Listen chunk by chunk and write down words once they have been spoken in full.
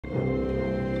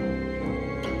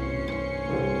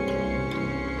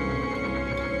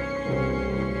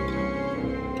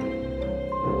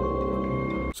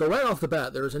So right off the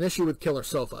bat, there is an issue with Killer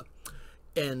Sofa,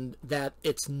 and that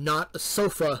it's not a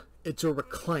sofa, it's a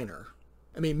recliner.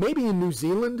 I mean, maybe in New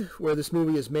Zealand, where this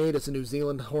movie is made, it's a New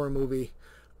Zealand horror movie,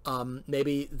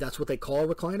 maybe that's what they call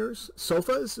recliners,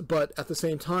 sofas, but at the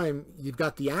same time, you've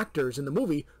got the actors in the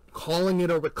movie calling it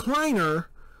a recliner,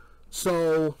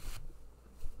 so...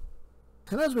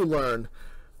 And as we learn,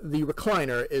 the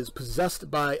recliner is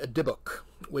possessed by a Dybbuk,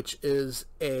 which is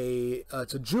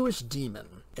it's a Jewish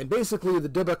demon. And basically the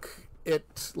Dybbuk,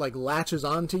 it like latches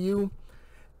onto you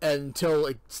until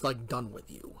it's like done with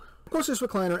you. Of course, this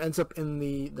recliner ends up in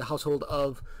the household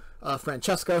of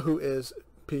Francesca, who is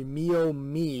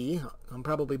Pimio. I'm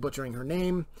probably butchering her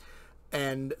name.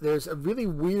 And there's a really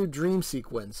weird dream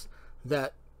sequence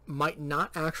that might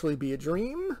not actually be a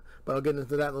dream, but I'll get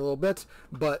into that in a little bit.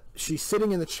 But she's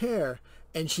sitting in the chair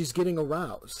and she's getting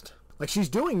aroused. Like, she's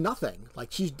doing nothing.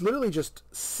 Like, she's literally just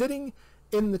sitting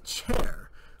in the chair.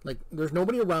 Like, there's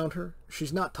nobody around her.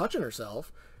 She's not touching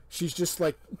herself. She's just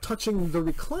like touching the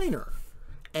recliner,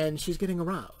 and she's getting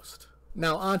aroused.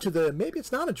 Now on to the, maybe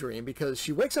it's not a dream, because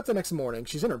she wakes up the next morning,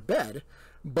 she's in her bed,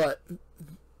 but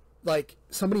like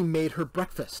somebody made her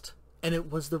breakfast, and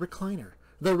it was the recliner.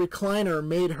 The recliner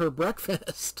made her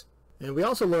breakfast. And we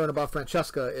also learn about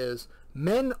Francesca is,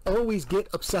 men always get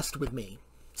obsessed with me.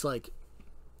 It's like,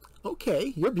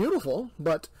 okay, you're beautiful,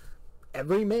 but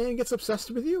every man gets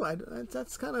obsessed with you?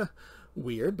 That's kind of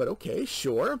weird, but okay,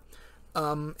 sure.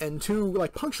 And to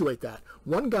like punctuate that,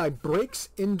 one guy breaks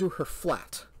into her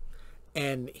flat,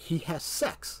 and he has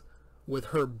sex with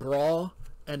her bra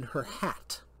and her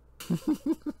hat.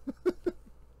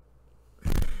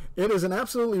 It is an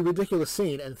absolutely ridiculous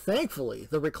scene, and thankfully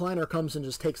the recliner comes and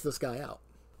just takes this guy out.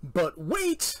 But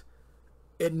wait!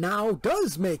 It now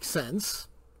does make sense,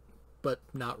 but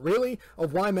not really,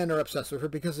 of why men are obsessed with her,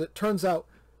 because it turns out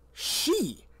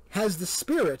she has the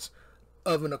spirit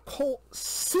of an occult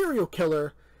serial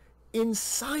killer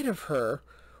inside of her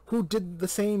who did the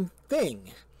same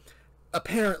thing,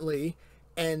 apparently,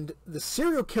 and the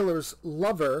serial killer's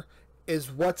lover is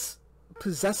what's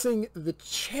possessing the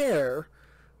chair.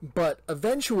 But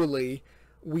eventually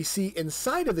we see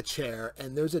inside of the chair,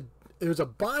 and there's a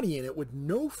body in it with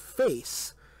no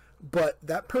face, but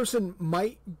that person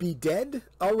might be dead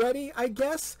already, I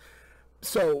guess.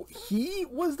 So he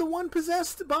was the one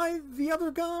possessed by the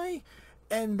other guy,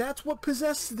 and that's what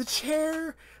possessed the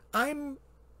chair? I'm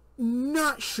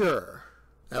not sure.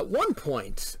 At one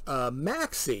point,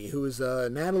 Maxie, who is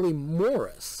Natalie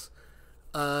Morris,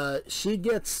 she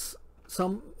gets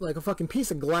some, like a fucking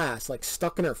piece of glass, like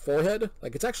stuck in her forehead.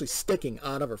 Like it's actually sticking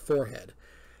out of her forehead.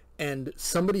 And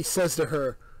somebody says to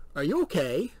her, "Are you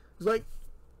okay?" It's like,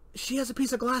 she has a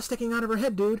piece of glass sticking out of her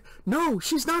head, dude. No,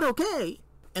 she's not okay.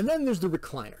 And then there's the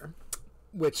recliner,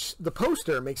 which the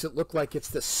poster makes it look like it's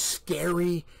this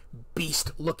scary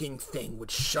beast-looking thing with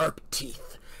sharp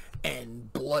teeth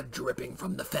and blood dripping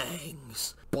from the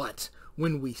fangs. But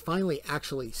when we finally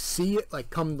actually see it, like,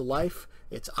 come to life,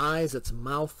 its eyes, its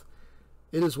mouth,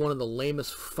 it is one of the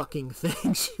lamest fucking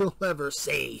things you'll ever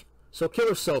see. So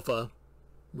Killer Sofa,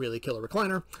 really Killer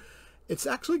Recliner, it's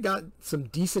actually got some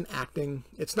decent acting.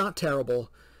 It's not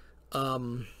terrible.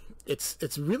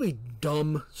 It's really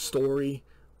dumb story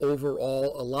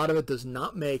overall. A lot of it does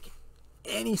not make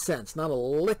any sense, not a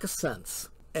lick of sense.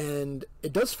 And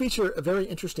it does feature a very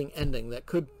interesting ending that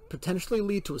could potentially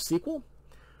lead to a sequel,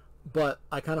 but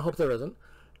I kind of hope there isn't.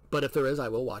 But if there is, I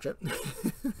will watch it.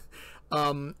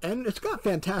 And it's got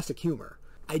fantastic humor.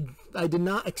 I did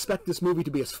not expect this movie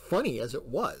to be as funny as it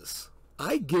was.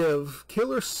 I give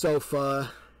Killer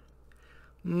Sofa,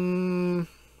 I'm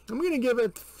going to give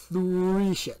it 3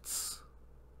 shits.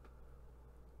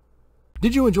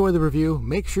 Did you enjoy the review?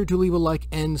 Make sure to leave a like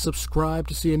and subscribe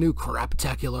to see a new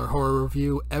Craptacular Horror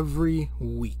review every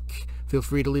week. Feel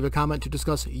free to leave a comment to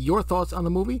discuss your thoughts on the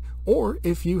movie, or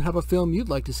if you have a film you'd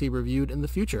like to see reviewed in the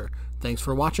future. Thanks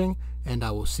for watching, and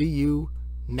I will see you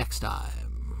next time.